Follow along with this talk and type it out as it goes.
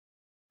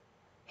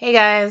Hey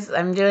guys,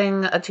 I'm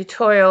doing a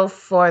tutorial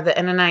for the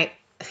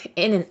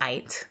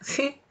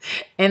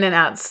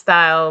In-N-Out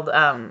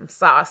styled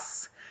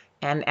sauce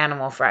and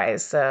animal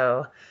fries.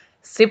 So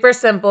super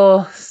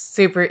simple,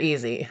 super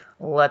easy.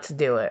 Let's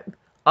do it.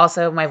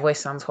 Also, my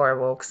voice sounds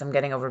horrible because I'm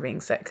getting over being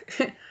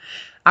sick.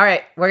 All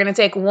right, we're gonna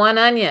take one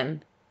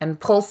onion and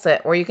pulse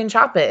it, or you can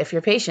chop it if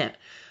you're patient.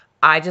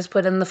 I just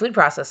put in the food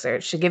processor.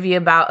 It should give you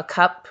about a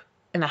cup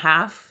and a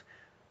half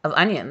of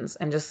onions,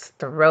 and just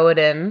throw it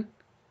in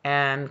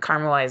and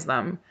caramelize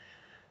them.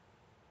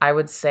 I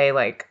would say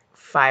like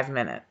 5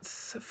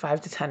 minutes,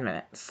 5 to 10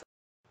 minutes.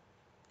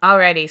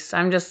 Alrighty, so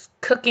I'm just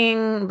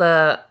cooking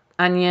the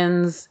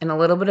onions in a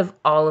little bit of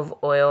olive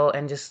oil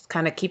and just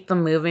kind of keep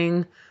them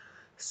moving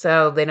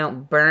so they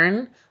don't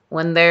burn.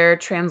 When they're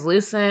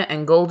translucent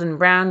and golden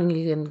brown,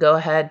 you can go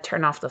ahead,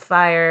 turn off the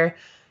fire,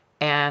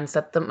 and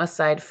set them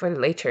aside for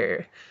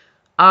later.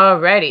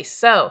 Alrighty,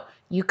 so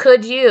you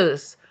could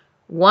use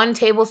 1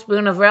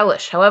 tablespoon of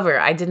relish. However,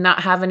 I did not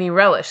have any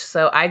relish,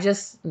 so I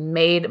just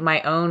made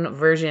my own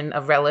version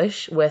of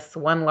relish with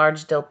 1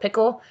 large dill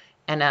pickle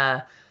and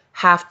a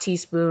 ½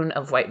 teaspoon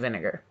of white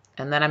vinegar.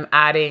 And then I'm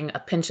adding a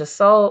pinch of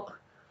salt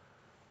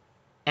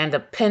and a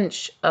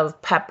pinch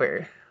of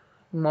pepper,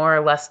 more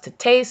or less to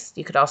taste.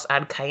 You could also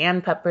add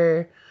cayenne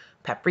pepper,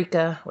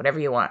 paprika, whatever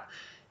you want.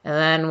 And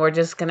then we're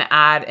just going to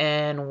add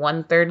in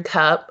 1/3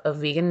 cup of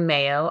vegan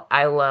mayo.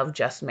 I love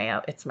just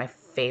mayo. It's my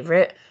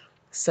favorite.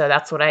 So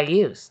that's what I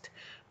used.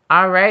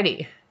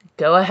 Alrighty,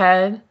 go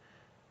ahead,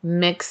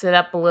 mix it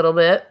up a little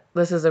bit.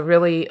 This is a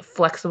really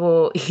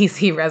flexible,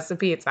 easy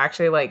recipe. It's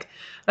actually like,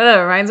 I don't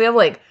know, it reminds me of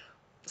like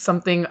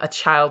something a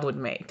child would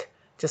make.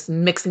 Just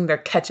mixing their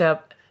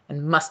ketchup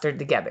and mustard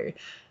together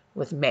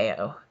with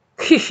mayo.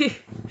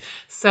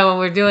 So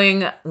we're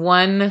doing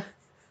 1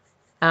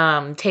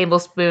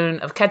 tablespoon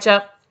of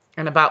ketchup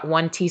and about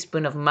 1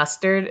 teaspoon of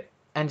mustard,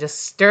 and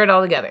just stir it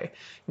all together.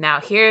 Now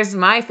here's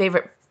my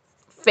favorite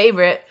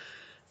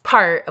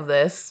part of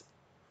this.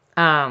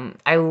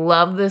 I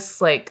love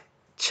this like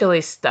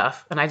chili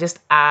stuff, and I just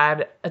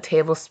add a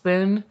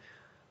tablespoon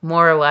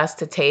more or less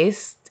to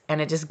taste,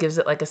 and it just gives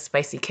it like a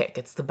spicy kick.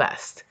 It's the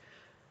best.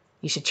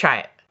 You should try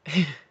it.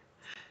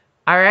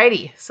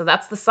 Alrighty, so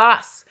that's the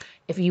sauce.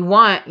 If you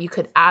want, you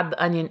could add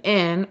the onion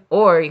in,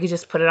 or you could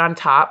just put it on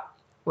top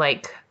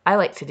like I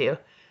like to do.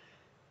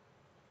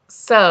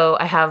 So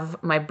I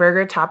have my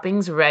burger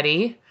toppings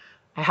ready.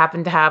 I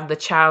happen to have the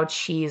Chao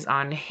cheese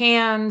on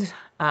hand.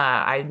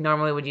 I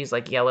normally would use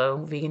like yellow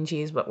vegan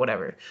cheese, but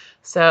whatever.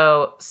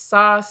 So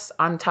sauce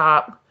on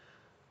top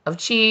of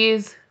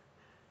cheese,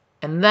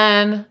 and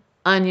then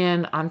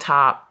onion on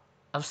top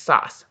of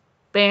sauce.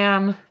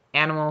 Bam,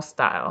 animal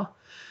style.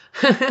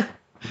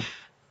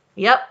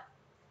 Yep,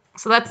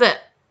 so that's it.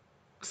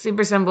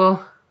 Super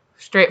simple,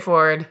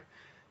 straightforward.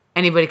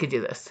 Anybody could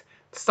do this.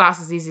 The sauce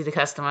is easy to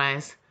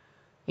customize.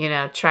 You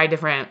know, try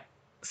different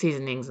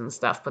seasonings and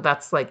stuff, but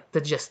that's like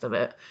the gist of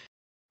it.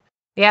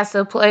 Yeah,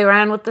 so play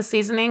around with the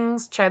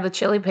seasonings. Try the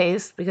chili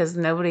paste because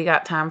nobody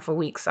got time for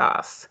weak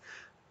sauce.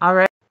 All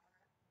right.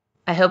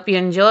 I hope you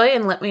enjoy,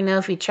 and let me know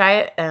if you try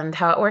it and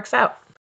how it works out.